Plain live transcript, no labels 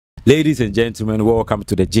Ladies and gentlemen, welcome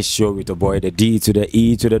to the G Show with your boy, the D to the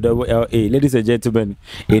E to the double L A. Ladies and gentlemen,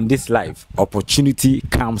 in this life, opportunity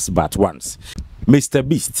comes but once.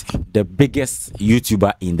 MrBeast, the biggest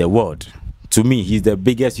YouTuber in the world. To me, he's the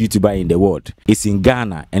biggest YouTuber in the world. It's in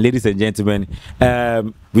Ghana. And ladies and gentlemen,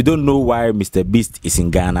 we don't know why MrBeast is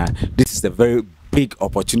in Ghana. This is a very big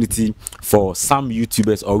opportunity for some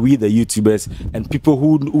YouTubers, or we the YouTubers and people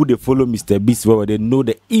who they follow MrBeast, where they know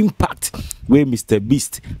the impact where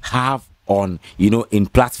MrBeast have on, in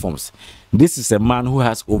platforms. This is a man who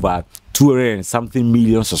has over 200 and something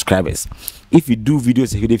million subscribers. If you do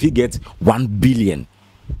videos, if you get 1 billion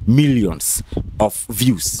millions of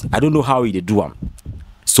views, I don't know how he do them.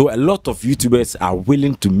 So a lot of YouTubers are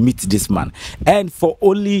willing to meet this man, and for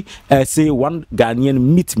only say one Ghanaian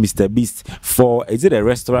meet MrBeast for, is it a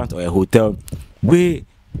restaurant or a hotel, where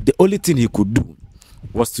the only thing he could do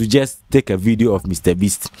was to just take a video of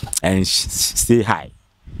MrBeast and say hi.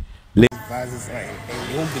 And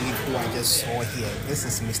you won't believe who I just saw here. This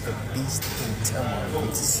is MrBeast in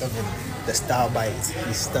 27, the star bite.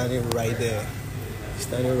 He's standing right there. He's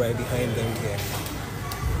standing right behind them here.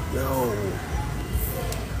 Yo,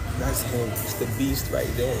 that's him, MrBeast right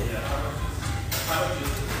there.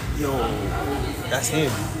 Yo, that's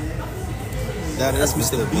him. That's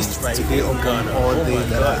MrBeast right there on Ghana all day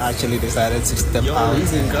that I actually decided to step out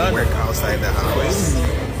and work outside the house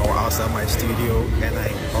or outside my studio, and I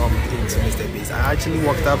bumped into MrBeast. I actually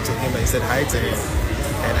walked up to him and said hi to him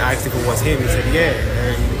and asked if it was him. He said yeah,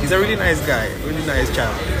 and he's a really nice guy, really nice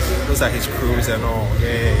chap. Those are his crews and all.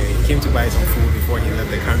 Yeah, he came to buy some food before he left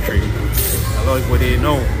the country. A lot of people didn't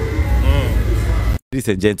know. Ladies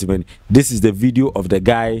and gentlemen, this is the video of the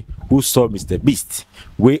guy who saw MrBeast.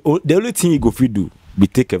 The only thing he go fit do be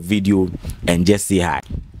take a video and just say hi.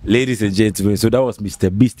 Ladies and gentlemen, so that was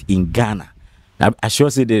MrBeast in Ghana. I sure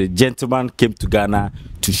say the gentleman came to Ghana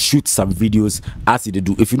to shoot some videos as he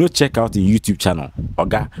do. If you don't check out the YouTube channel,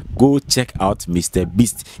 okay, go check out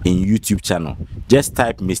MrBeast in YouTube channel. Just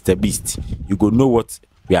type MrBeast. You go know what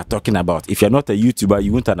we are talking about. If you're not a YouTuber,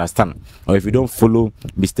 you won't understand. Or if you don't follow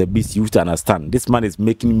MrBeast, you won't understand. This man is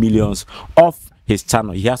making millions off his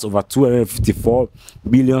channel. He has over 254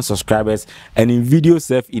 million subscribers, and in video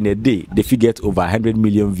self in a day they get over 100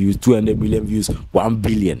 million views, 200 million views, 1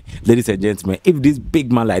 billion. Ladies and gentlemen, if this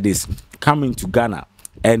big man like this come into Ghana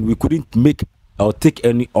and we couldn't make or take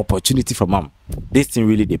any opportunity from him, this thing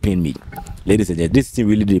really they pain me. Ladies and gentlemen, this thing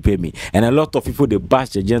really they pay me. And a lot of people they bash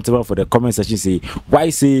the gentleman for the comment section, say why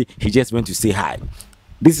say he just went to say hi.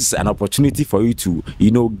 This is an opportunity for you to,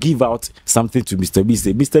 give out something to MrBeast.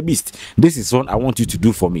 Say, MrBeast, this is what I want you to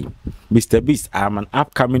do for me. MrBeast, I'm an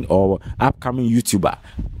upcoming YouTuber.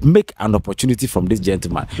 Make an opportunity from this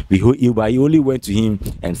gentleman. He only went to him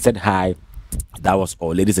and said hi. That was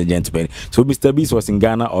all, ladies and gentlemen. So MrBeast was in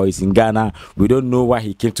Ghana, or is in Ghana. We don't know why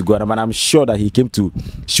he came to Ghana, but I'm sure that he came to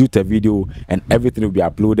shoot a video and everything will be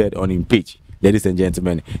uploaded on his page. Ladies and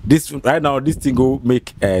gentlemen, this right now, this thing go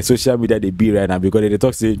make social media they be right now, because they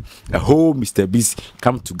talk say a whole MrBeast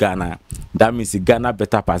come to Ghana. That means Ghana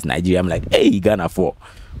better pass Nigeria. I'm like, hey, Ghana for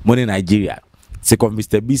money Nigeria. Second,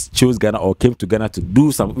 MrBeast chose Ghana or came to Ghana to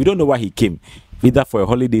do some. We don't know why he came, either for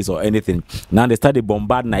holidays or anything. Now they started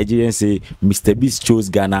bombard Nigerians, say MrBeast chose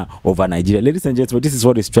Ghana over Nigeria. Ladies and gentlemen, this is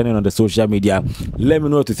what is trending on the social media. Let me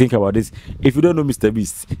know what to think about this. If you don't know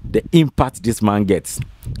MrBeast, the impact this man gets,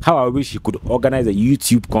 how I wish he could organize a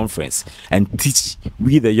YouTube conference and teach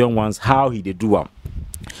we the young ones how he did do them.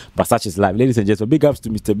 But such is life. Ladies and gentlemen, big ups to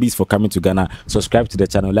MrBeast for coming to Ghana. Subscribe to the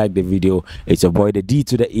channel, like the video. It's your boy, the D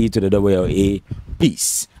to the E to the double L A.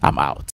 Peace. I'm out.